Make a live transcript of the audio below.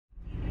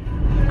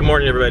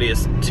morning, everybody.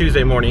 It's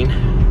Tuesday morning,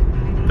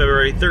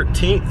 February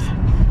 13th.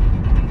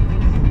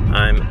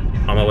 I'm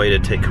on my way to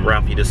take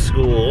Ralphie to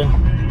school.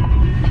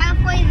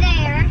 Halfway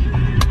there.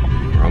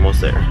 We're almost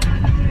there.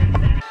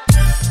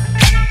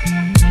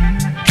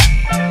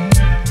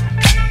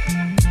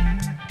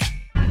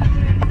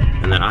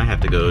 And then I have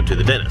to go to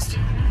the dentist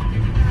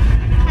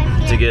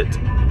to get,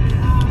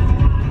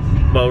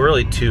 well,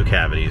 really 2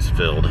 cavities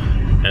filled.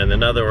 And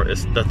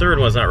the third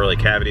one's not really a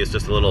cavity, it's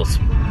just a little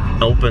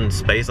open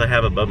space I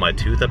have above my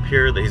tooth up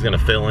here that he's gonna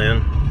fill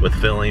in with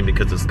filling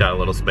because it's got a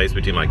little space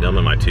between my gum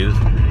and my tooth.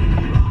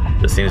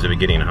 This seems to be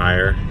getting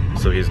higher,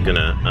 so he's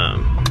gonna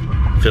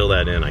fill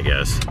that in, I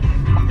guess.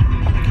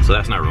 So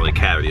that's not really a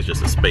cavity, it's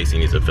just a space he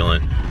needs to fill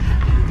in.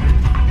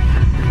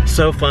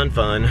 So fun.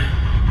 But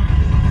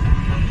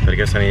I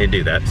guess I need to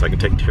do that so I can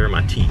take care of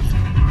my teeth.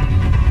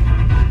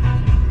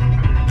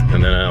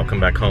 And then I'll come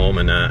back home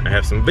and I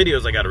have some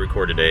videos I gotta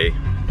record today.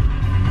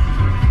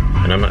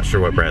 And I'm not sure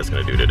what Brad's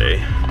gonna do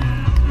today.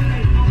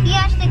 He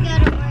has to go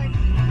to work.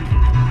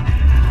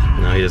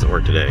 No, he doesn't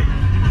work today.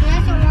 He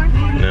doesn't work?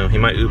 No, he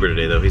might Uber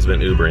today though. He's been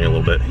Ubering a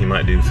little bit. He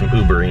might do some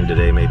Ubering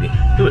today maybe.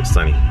 Ooh, it's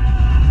sunny.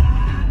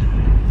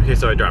 Okay,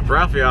 so I dropped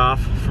Ralphie off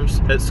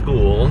at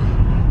school.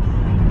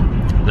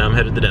 Now I'm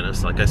headed to the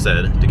dentist, like I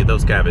said, to get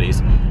those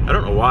cavities. I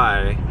don't know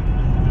why.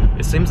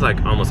 It seems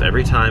like almost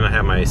every time I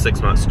have my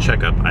 6 months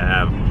checkup, I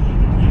have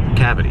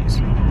cavities.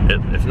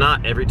 If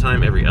not every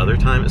time, every other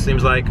time, it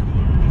seems like.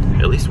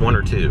 At least 1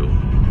 or 2.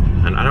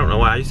 And I don't know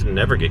why, I used to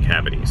never get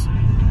cavities.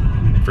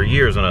 For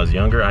years when I was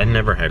younger, I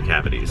never had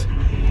cavities.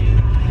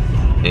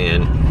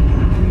 And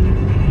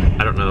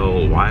I don't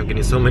know why I'm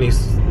getting so many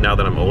now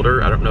that I'm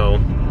older. I don't know,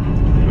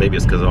 maybe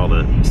it's because of all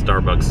the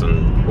Starbucks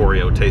and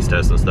Oreo taste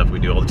tests and stuff we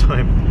do all the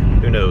time.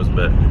 Who knows,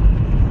 but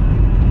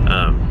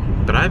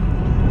I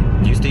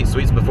used to eat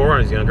sweets before when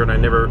I was younger and I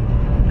never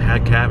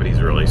had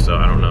cavities really, so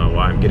I don't know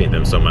why I'm getting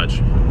them so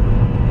much.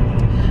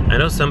 I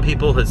know some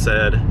people had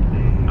said,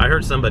 I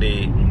heard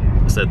somebody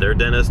said their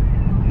dentist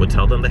would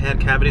tell them they had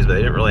cavities, but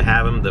they didn't really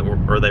have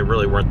them, or they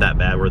really weren't that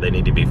bad where they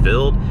need to be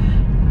filled.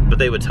 But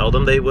they would tell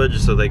them they would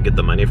just so they get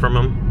the money from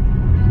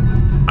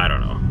them. I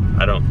don't know.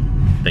 I don't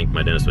think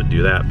my dentist would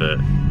do that, but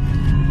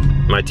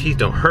my teeth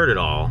don't hurt at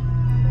all.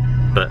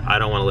 But I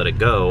don't want to let it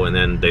go and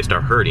then they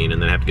start hurting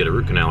and then have to get a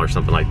root canal or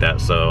something like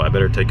that. So I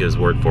better take his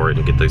word for it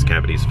and get those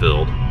cavities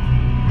filled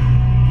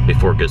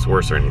before it gets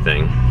worse or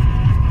anything.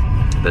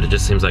 But it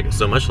just seems like it's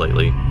so much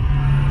lately.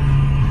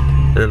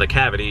 And then the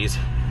cavities,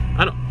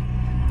 I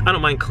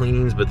don't mind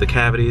cleans, but the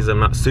cavities I'm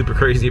not super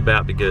crazy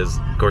about because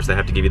of course they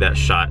have to give you that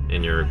shot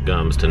in your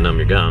gums to numb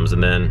your gums.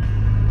 And then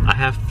I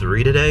have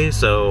 3 today,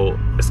 so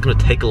it's gonna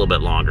take a little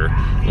bit longer.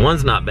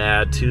 1's not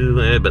bad,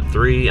 2, but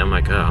 3, I'm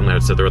like, oh, I'm gonna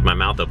sit there with my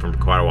mouth open for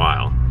quite a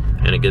while.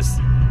 And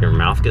your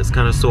mouth gets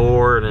kind of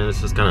sore and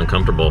it's just kind of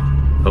uncomfortable.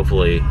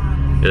 Hopefully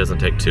it doesn't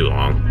take too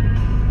long.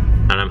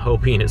 And I'm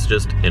hoping it's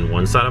just in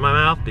one side of my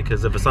mouth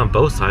because if it's on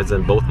both sides,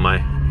 then both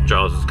my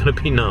jaws is gonna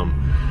be numb.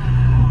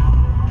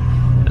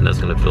 And that's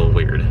gonna feel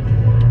weird.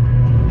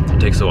 It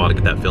takes a while to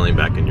get that feeling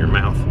back in your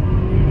mouth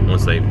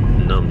once they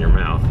numb your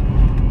mouth.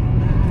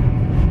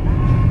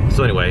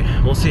 So anyway,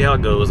 we'll see how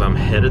it goes. I'm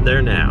headed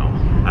there now.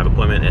 I have an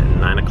appointment at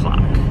 9 o'clock.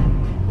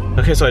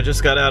 Okay, so I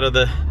just got out of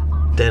the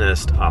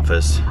dentist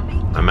office.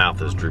 My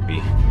mouth is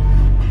droopy.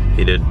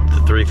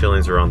 The 3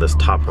 fillings are on this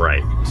top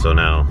right, so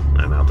now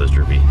my mouth is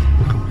droopy.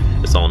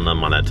 It's all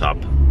numb on that top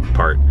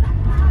part.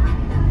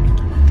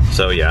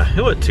 So yeah,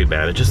 it wasn't too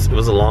bad. It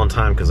was a long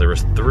time because there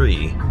was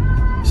 3.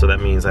 So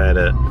that means I had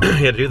to,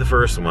 had to do the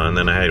first one,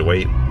 then I had to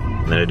wait,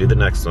 and then I had to do the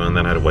next one,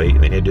 then I had to wait,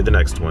 and then I had to do the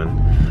next one.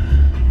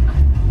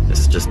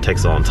 This just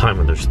takes a long time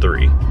when there's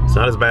 3. It's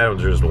not as bad when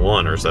there's just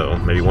 1 or so,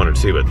 maybe 1 or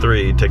 2, but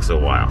 3 takes a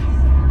while.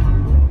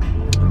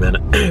 And then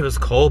it was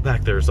cold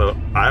back there, so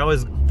I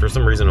always, for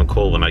some reason, I'm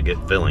cold when I get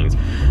fillings.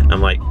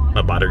 I'm like,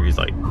 my body's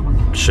like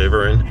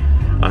shivering.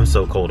 I'm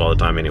so cold all the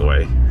time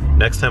anyway.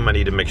 Next time I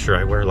need to make sure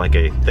I wear like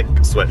a thick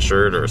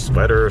sweatshirt or a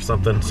sweater or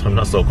something so I'm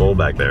not so cold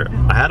back there.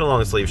 I had a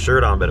long sleeve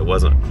shirt on, but it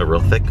wasn't a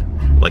real thick,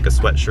 like a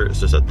sweatshirt. It's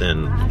just a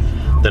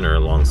thinner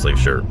long sleeve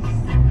shirt.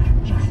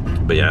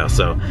 But yeah,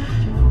 so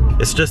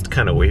it's just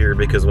kind of weird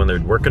because when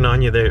they're working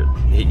on you,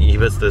 he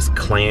puts this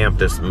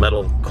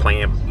metal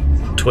clamp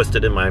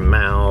twisted in my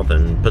mouth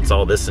and puts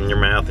all this in your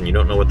mouth and you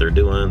don't know what they're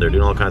doing. They're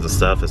doing all kinds of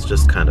stuff. It's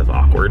just kind of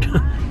awkward.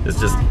 It's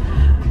just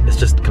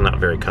not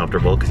very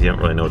comfortable because you don't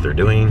really know what they're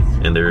doing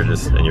and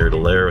you're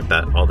there with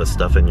all this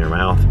stuff in your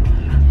mouth.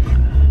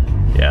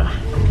 Yeah.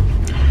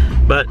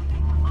 But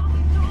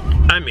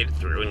I made it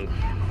through and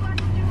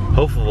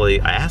hopefully,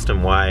 I asked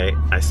him why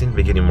I seem to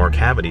be getting more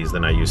cavities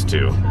than I used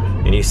to.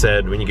 And he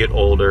said when you get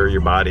older,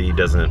 your body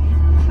doesn't,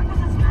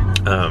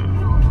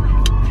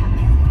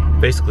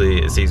 basically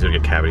it's easier to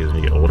get cavities when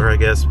you get older, I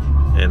guess.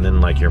 And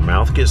then like your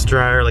mouth gets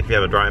drier, like if you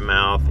have a dry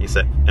mouth, he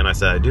said, and I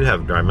said, I do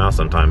have a dry mouth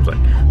sometimes, like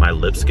my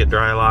lips get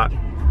dry a lot,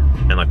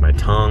 and like my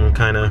tongue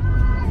kinda,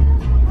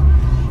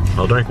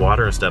 I'll drink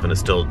water and stuff and it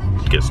still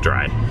gets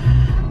dry.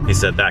 He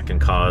said that can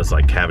cause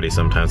like cavities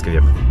sometimes because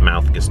your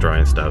mouth gets dry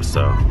and stuff,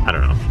 so I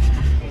don't know.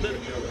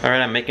 All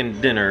right, I'm making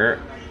dinner.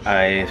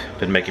 I've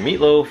been making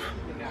meatloaf,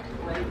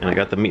 and I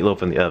got the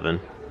meatloaf in the oven.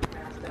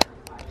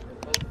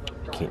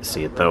 Can't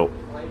see it though.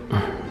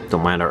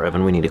 Don't mind our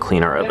oven, we need to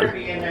clean our oven.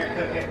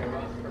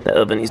 The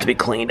oven needs to be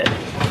cleaned.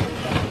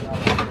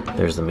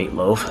 There's the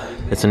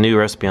meatloaf. It's a new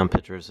recipe on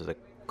Pinterest. It's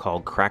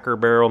called Cracker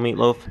Barrel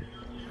Meatloaf.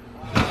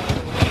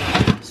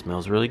 It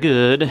smells really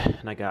good.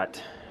 And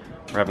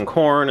we're having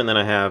corn, and then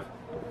I have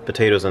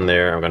potatoes in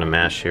there. I'm gonna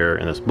mash here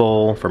in this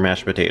bowl for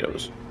mashed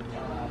potatoes.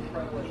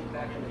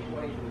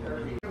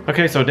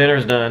 Okay, so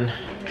dinner's done.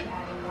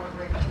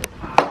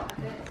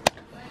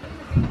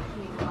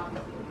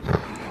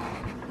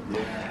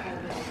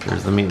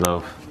 There's the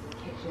meatloaf.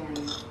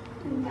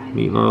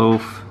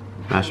 Meatloaf,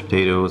 mashed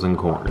potatoes, and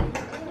corn.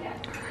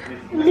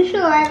 You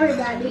show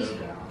everybody.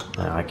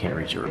 I can't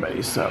reach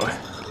everybody, so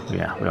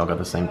yeah, we all got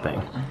the same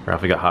thing.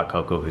 Ralphie got hot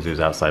cocoa because he was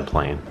outside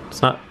playing.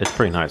 It's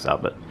pretty nice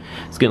out, but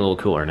it's getting a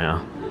little cooler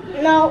now.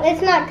 No,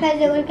 it's not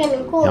because it was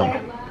getting cooler.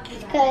 Nope.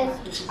 It's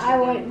because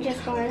I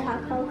just wanted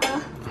hot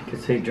cocoa.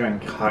 Because he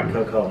drank hot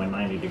cocoa in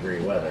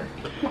 90-degree weather.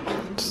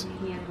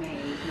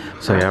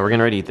 So yeah, we're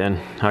getting ready to eat then.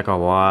 I got a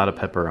lot of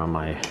pepper on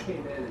my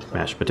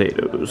mashed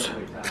potatoes.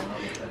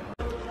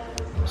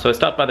 So I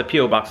stopped by the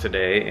P.O. box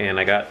today, and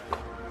I got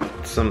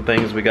some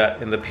things we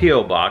got in the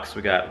P.O. box.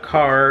 We got a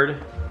card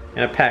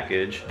and a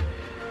package.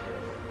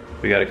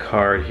 We got a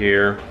card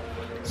here.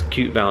 It's a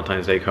cute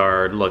Valentine's Day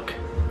card. Look,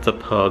 it's a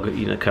pug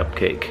eating a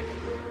cupcake.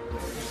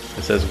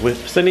 It says,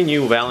 sending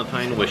you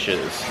Valentine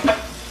wishes.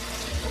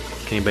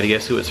 Can anybody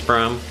guess who it's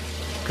from?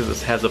 Because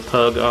it has a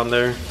pug on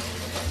there.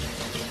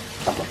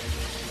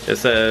 It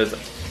says,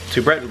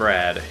 to Brett and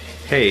Brad,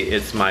 hey,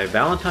 it's my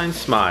Valentine's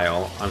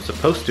smile. I'm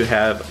supposed to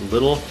have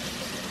little,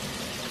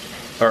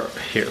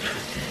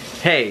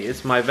 hey,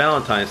 it's my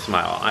Valentine's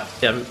smile.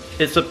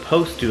 It's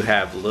supposed to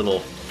have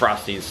little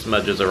frosting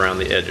smudges around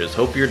the edges.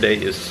 Hope your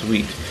day is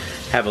sweet.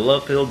 Have a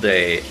love-filled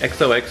day.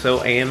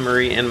 XOXO, Anne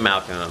Marie, and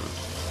Malcolm.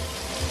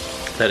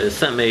 That is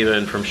Scent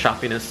Maven from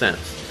Shopping and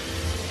Scents.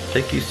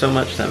 Thank you so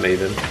much, Scent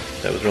Maven.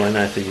 That was really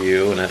nice of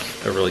you, and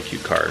that's a really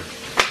cute card.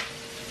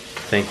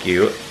 Thank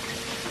you.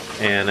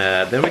 And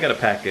then we got a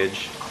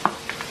package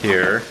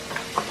here.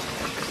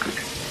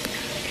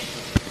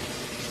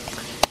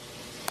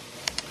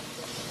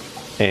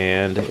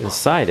 And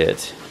inside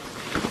it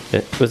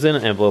was in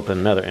an envelope and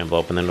another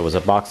envelope, and then there was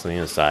a box on the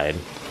inside.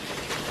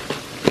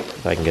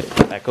 If I can get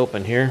it back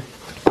open here.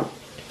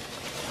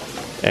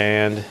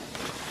 And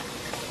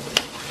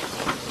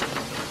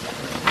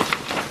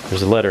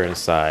there's a letter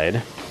inside.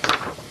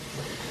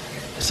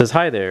 It says,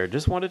 hi there,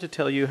 just wanted to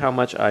tell you how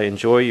much I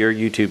enjoy your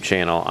YouTube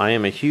channel. I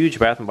am a huge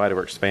Bath & Body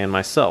Works fan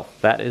myself.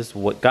 That is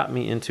what got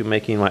me into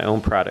making my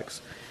own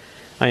products.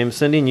 I am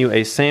sending you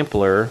a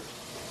sampler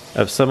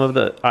of some of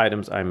the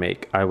items I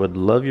make. I would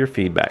love your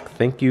feedback.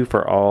 Thank you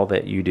for all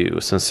that you do.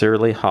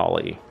 Sincerely,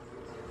 Holly.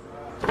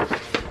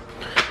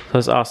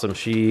 That's awesome.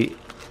 She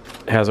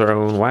has her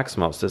own wax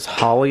melts. It's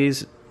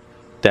Holly's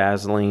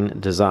Dazzling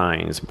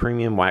Designs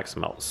Premium Wax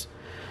Melts.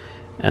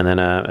 And then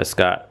it's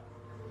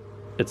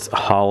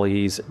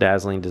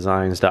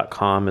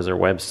hollysdazzlingdesigns.com is her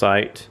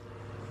website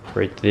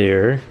right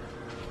there.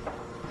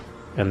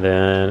 And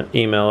then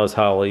email is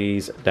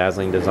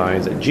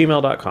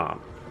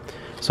hollysdazzlingdesigns@gmail.com.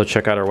 So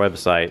check out our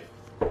website.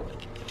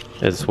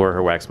 It's where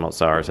her wax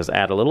melts are. It says,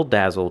 add a little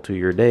dazzle to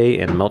your day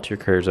and melt your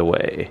cares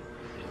away.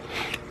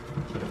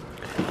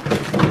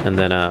 And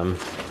then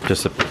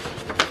just a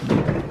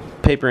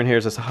paper in here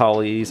says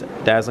Holly's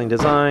Dazzling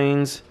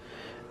Designs.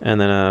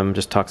 And then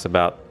just talks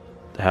about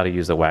how to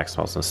use the wax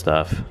melts and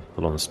stuff.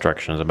 Little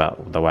instructions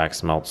about the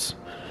wax melts.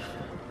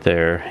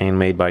 They're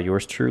handmade by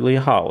yours truly,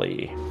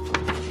 Holly.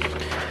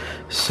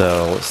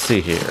 So let's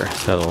see here.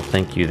 Got a little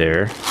thank you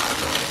there.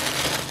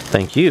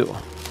 Thank you.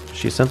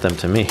 She sent them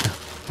to me.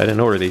 I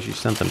didn't order these, she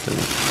sent them to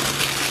me.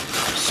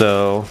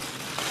 So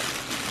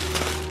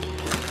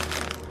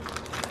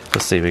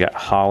let's see, we got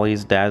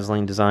Holly's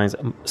Dazzling Designs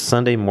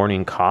Sunday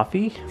Morning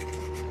Coffee.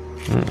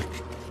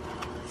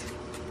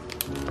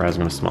 Brad's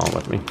gonna smell it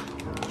with me.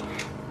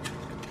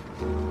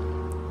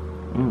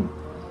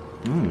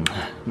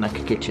 That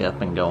could get you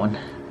up and going.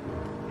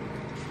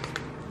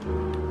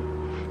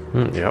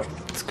 Yep,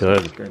 it's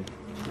good.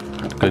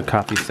 Good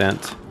coffee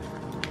scent.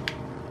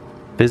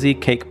 Fizzy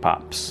Cake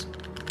Pops.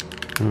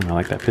 I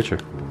like that picture.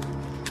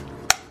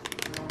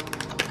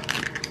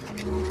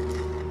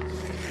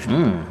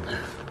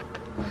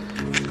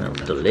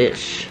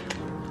 Delish.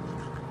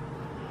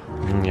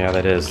 Yeah,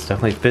 that is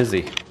definitely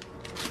fizzy.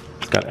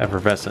 It's got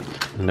effervescent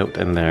note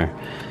in there.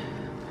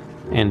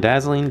 And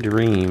Dazzling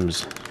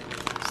Dreams.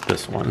 It's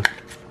this one.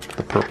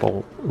 The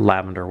purple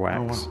lavender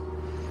wax.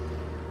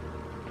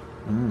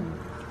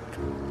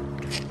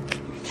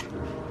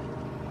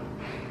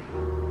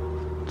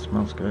 It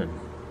smells good.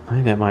 I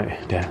think that might,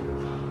 yeah.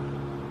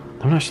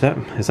 I'm not sure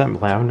is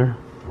that lavender?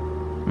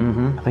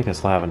 I think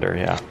it's lavender,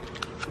 yeah.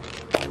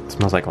 It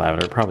smells like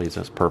lavender. It probably is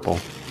just purple.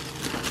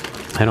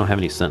 I don't have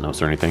any scent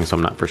notes or anything, so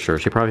I'm not for sure.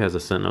 She probably has the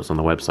scent notes on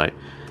the website.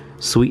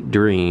 Sweet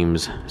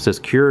Dreams. It says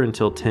cure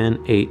until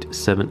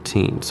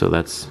 10/8/17. So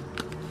that's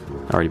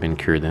already been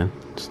cured then.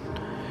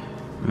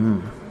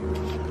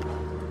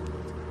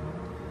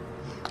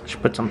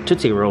 should put some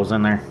Tootsie Rolls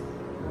in there.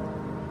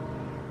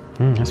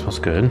 That smells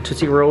good.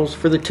 Tootsie Rolls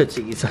for the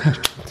Tootsies.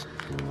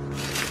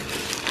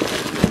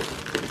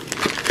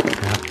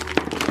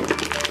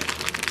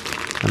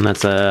 And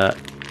that's a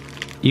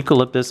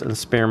eucalyptus and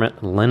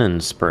spearmint linen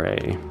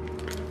spray.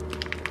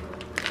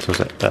 So it's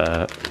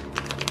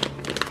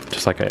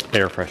just like an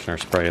air freshener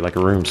spray, like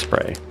a room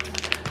spray.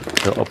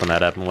 So open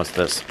that up, and what's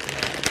this?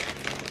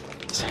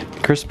 It's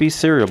crispy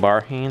cereal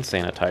bar hand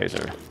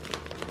sanitizer.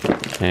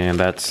 And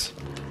that's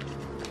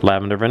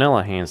lavender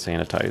vanilla hand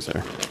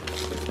sanitizer.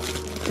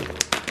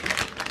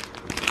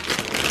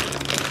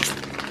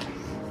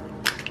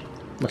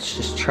 Let's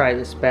just try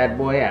this bad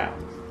boy out.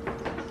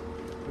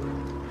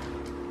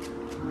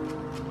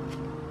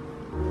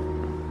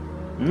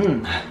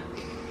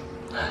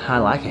 I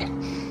like it.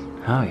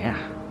 Oh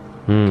yeah.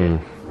 Good.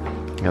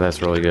 Yeah,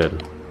 that's really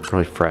good.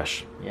 Really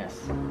fresh. Yes.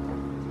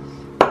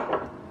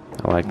 I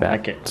like that. I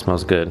like it. It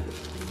smells good.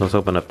 Let's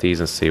open up these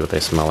and see what they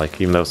smell like.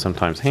 Even though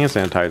sometimes hand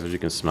sanitizers you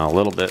can smell a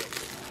little bit.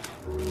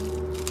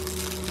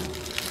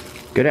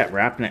 Good at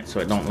wrapping it so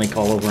it don't leak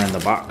all over in the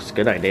box.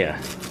 Good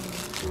idea.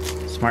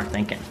 Smart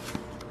thinking.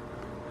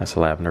 That's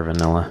lavender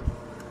vanilla.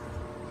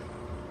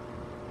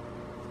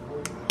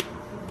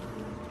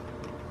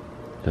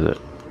 Is it?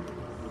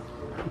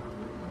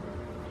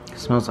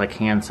 Smells like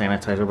hand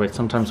sanitizer, but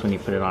sometimes when you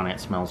put it on, it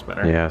smells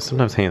better. Yeah,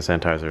 sometimes hand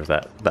sanitizer is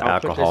the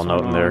alcohol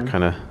note in there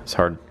kind of, it's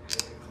hard.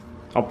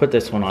 I'll put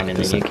this one on and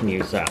then you can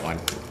use that one.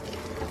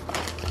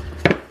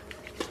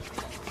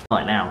 Smell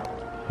it now.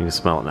 You can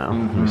smell it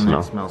now.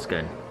 It smells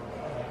good.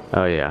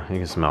 Oh yeah, you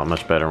can smell it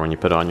much better when you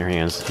put it on your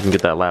hands. You can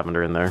get that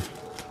lavender in there.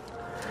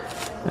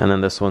 And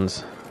then this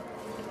one's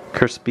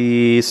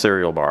crispy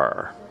cereal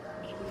bar.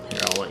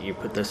 Here, I'll let you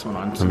put this one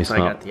on Let me since I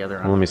smell. got the other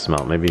one. Let me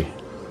smell. Maybe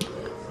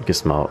you can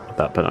smell it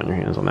without putting on your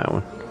hands on that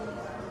one.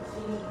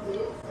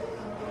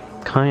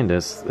 Kind of.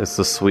 It's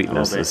the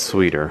sweetness. It's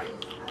sweeter.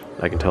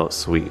 I can tell it's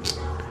sweet.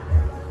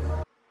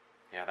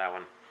 Yeah, that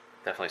one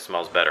definitely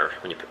smells better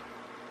when you put.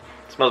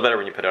 It smells better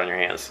when you put it on your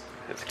hands.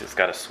 It's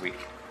got a sweet,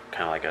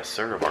 kind of like a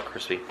cereal bar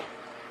crispy.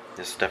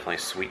 It's definitely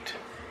sweet.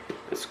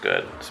 It's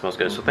good. It smells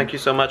good. So thank you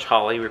so much,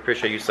 Holly. We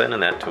appreciate you sending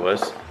that to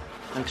us.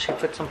 And she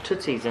put some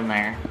Tootsies in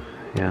there.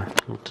 Yeah,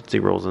 little Tootsie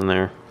Rolls in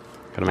there.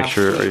 Gotta make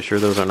sure. Are you sure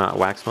those are not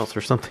wax melts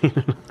or something?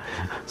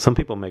 Some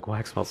people make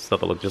wax melts stuff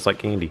that look just like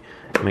candy.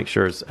 Make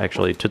sure it's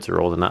actually Tootsie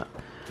Rolls and not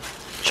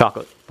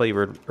chocolate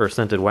flavored or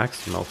scented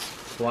wax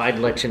melts. Well, I'd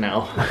let you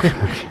know.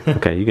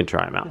 Okay, you can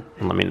try them out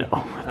and let me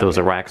know if those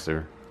are wax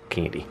or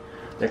candy.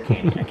 They're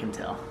candy, I can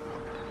tell.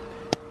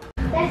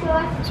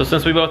 So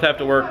since we both have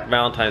to work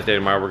Valentine's Day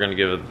tomorrow, we're gonna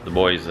give the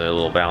boys a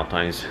little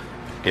Valentine's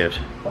gift.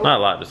 Not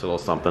a lot, just a little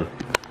something.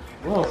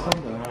 A little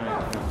something,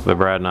 alright. But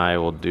Brad and I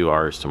will do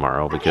ours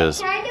tomorrow because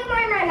Can I do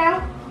mine right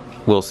now?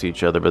 we'll see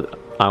each other, but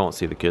I won't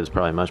see the kids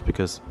probably much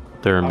because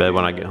they're in bed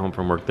when I get home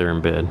from work. They're in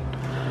bed.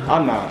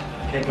 I'm not.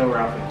 Okay, go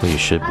Ralphie. Well, you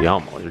should be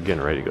almost. You're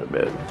getting ready to go to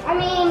bed. I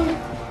mean,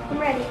 I'm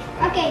ready.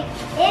 Okay,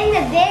 in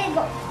the big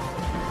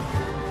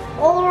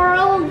old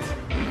world,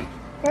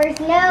 there's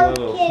no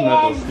kid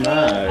as big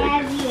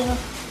as you.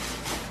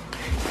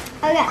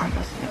 Okay,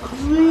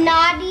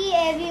 naughty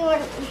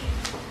everyone.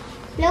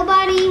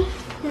 Nobody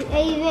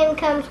even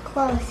comes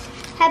close.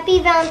 Happy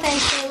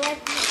Valentine's Day with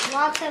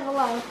lots of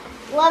love.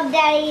 Love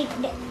Daddy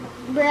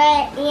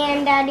Brett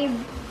and Daddy.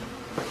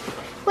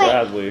 Wait.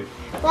 Bradley.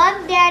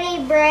 Love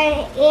Daddy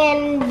Brett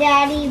and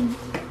Dad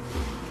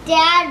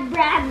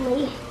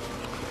Bradley.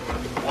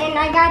 And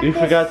I got You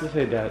this. forgot to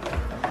say that.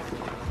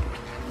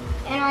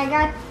 And I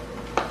got.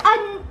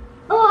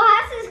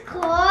 Oh, this is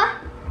cool.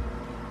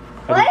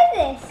 What is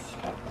this?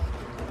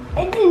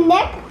 It's a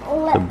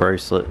necklace. A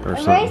bracelet or A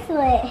something.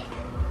 bracelet.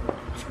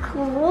 It's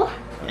cool.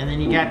 And then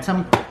you got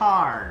some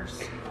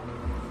cars.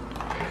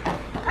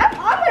 I'm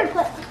gonna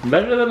put.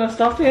 Better than a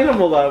stuffed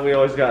animal that we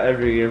always got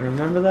every year.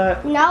 Remember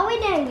that? No, we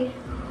didn't.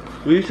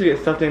 We used to get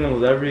stuffed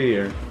animals every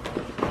year.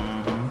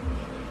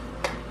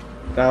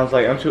 Then I was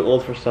like, I'm too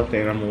old for stuffed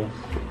animals.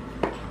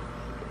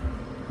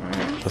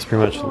 That's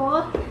pretty much.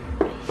 Cool.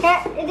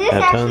 This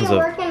Had actually tons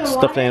work in of the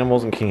stuffed water?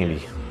 animals and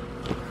candy.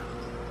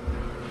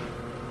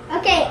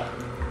 Okay.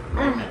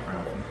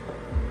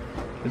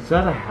 Is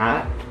that a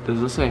hat?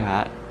 Does this say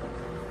hat?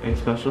 A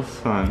special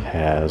sun.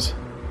 Has.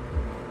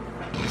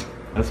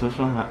 A special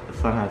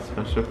sun has a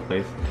special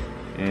place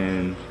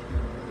in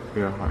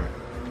your heart.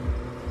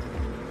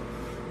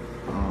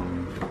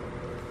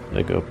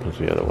 It opens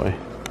the other way.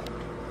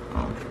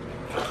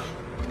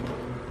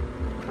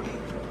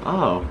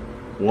 Oh,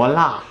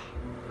 voila!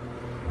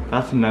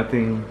 That's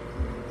nothing.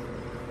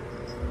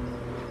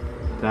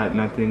 That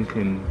nothing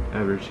can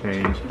ever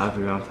change.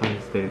 Happy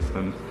Valentine's Day,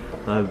 son.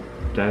 Love,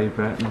 Daddy,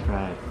 Brett, and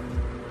Brad.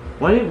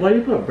 Why do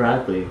you put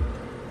Bradley?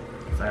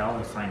 Because I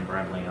always sign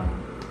Bradley on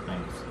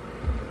things.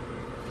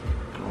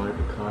 I like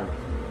the card.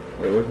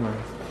 Wait, where's mine?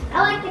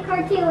 I like the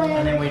card too.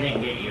 And then we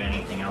didn't get you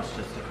anything else,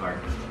 just a card.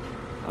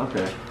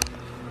 Okay.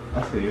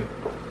 I see you.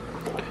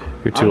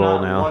 You're too old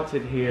I'm not now.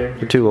 wanted here.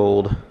 You're too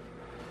old.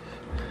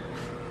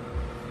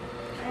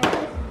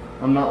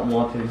 I'm not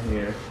wanted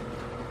here.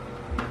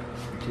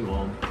 You're too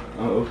old.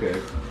 Oh, okay.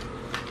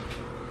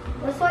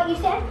 What's what you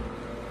said?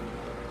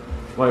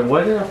 Wait,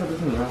 why did I put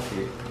this in the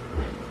recipe?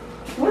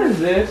 What is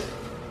this?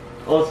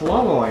 Oh, it's a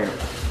lava lamp.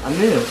 I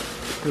knew,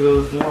 because it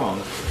was long.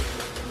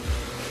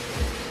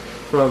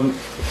 From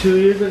 2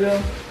 years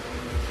ago?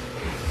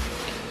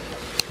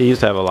 He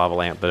used to have a lava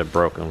lamp, but it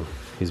broke him.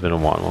 He's been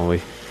wanting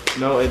one.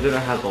 No, it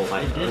didn't have the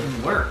light. It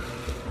didn't work.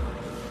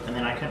 And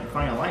then I couldn't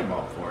find a light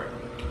bulb for it.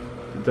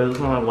 Does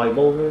it not have a light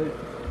bulb in it?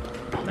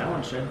 That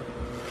one should.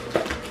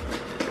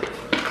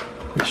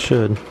 It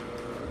should.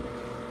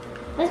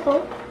 That's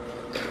cool.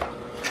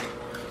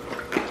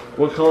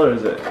 What color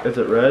is it? Is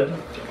it red?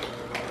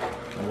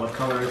 Well, what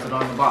color is it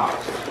on the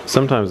box?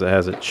 Sometimes it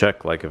has it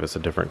checked, like if it's a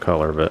different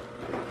color, but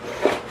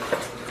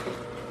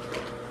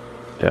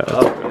yeah.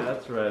 Oh, okay,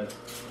 that's red.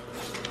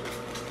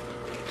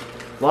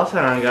 Last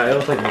time I got it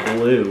was like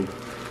blue.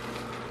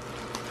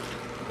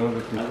 I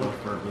look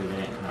for a blue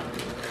lamp.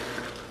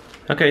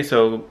 Okay,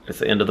 so it's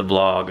the end of the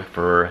vlog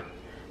for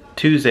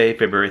Tuesday,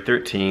 February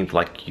 13th.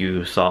 Like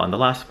you saw in the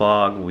last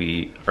vlog,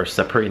 we are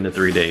separating the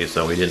 3 days,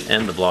 so we didn't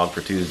end the vlog for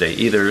Tuesday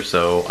either,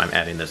 so I'm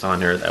adding this on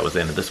here. That was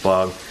the end of this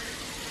vlog,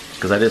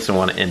 because I just didn't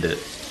want to end it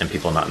and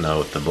people not know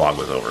if the vlog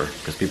was over,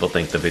 because people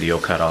think the video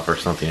cut off or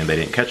something and they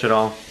didn't catch it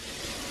all.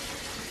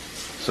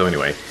 So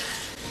anyway,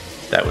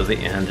 that was the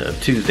end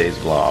of Tuesday's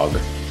vlog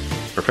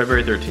for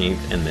February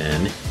 13th, and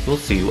then we'll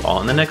see you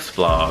all in the next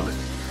vlog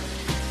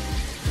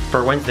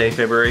for Wednesday,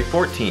 February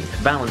 14th,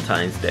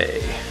 Valentine's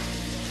Day.